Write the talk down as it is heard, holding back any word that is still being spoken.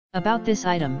About this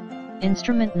item,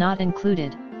 instrument not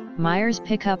included, Myers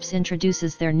Pickups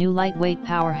introduces their new lightweight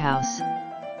powerhouse.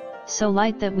 So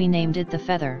light that we named it the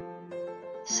Feather.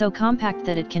 So compact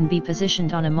that it can be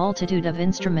positioned on a multitude of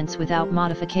instruments without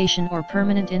modification or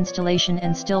permanent installation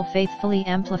and still faithfully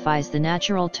amplifies the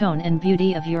natural tone and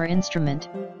beauty of your instrument,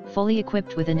 fully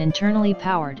equipped with an internally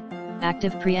powered,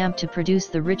 active preamp to produce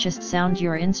the richest sound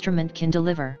your instrument can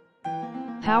deliver.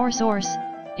 Power source,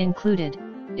 included,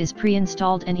 is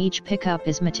pre-installed and each pickup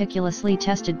is meticulously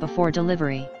tested before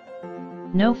delivery.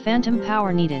 No phantom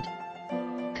power needed.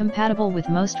 Compatible with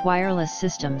most wireless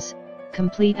systems,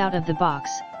 complete out of the box,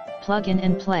 plug in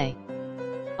and play.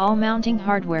 All mounting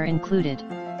hardware included.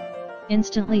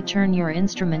 Instantly turn your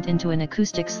instrument into an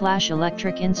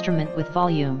acoustic/electric instrument with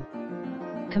volume.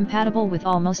 Compatible with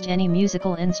almost any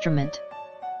musical instrument.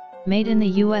 Made in the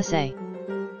USA.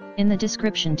 In the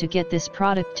description to get this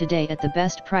product today at the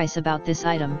best price. About this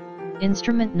item,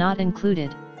 instrument not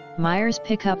included, Myers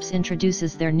Pickups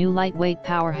introduces their new lightweight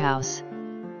powerhouse.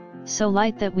 So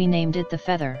light that we named it the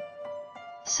Feather.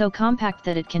 So compact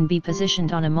that it can be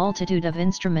positioned on a multitude of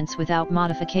instruments without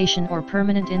modification or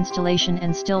permanent installation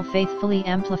and still faithfully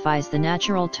amplifies the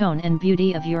natural tone and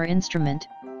beauty of your instrument,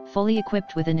 fully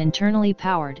equipped with an internally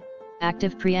powered,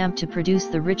 active preamp to produce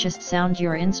the richest sound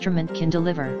your instrument can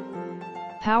deliver.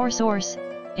 Power source,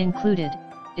 included,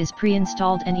 is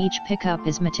pre-installed and each pickup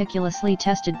is meticulously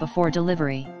tested before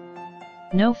delivery.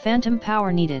 No phantom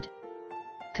power needed.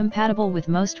 Compatible with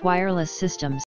most wireless systems.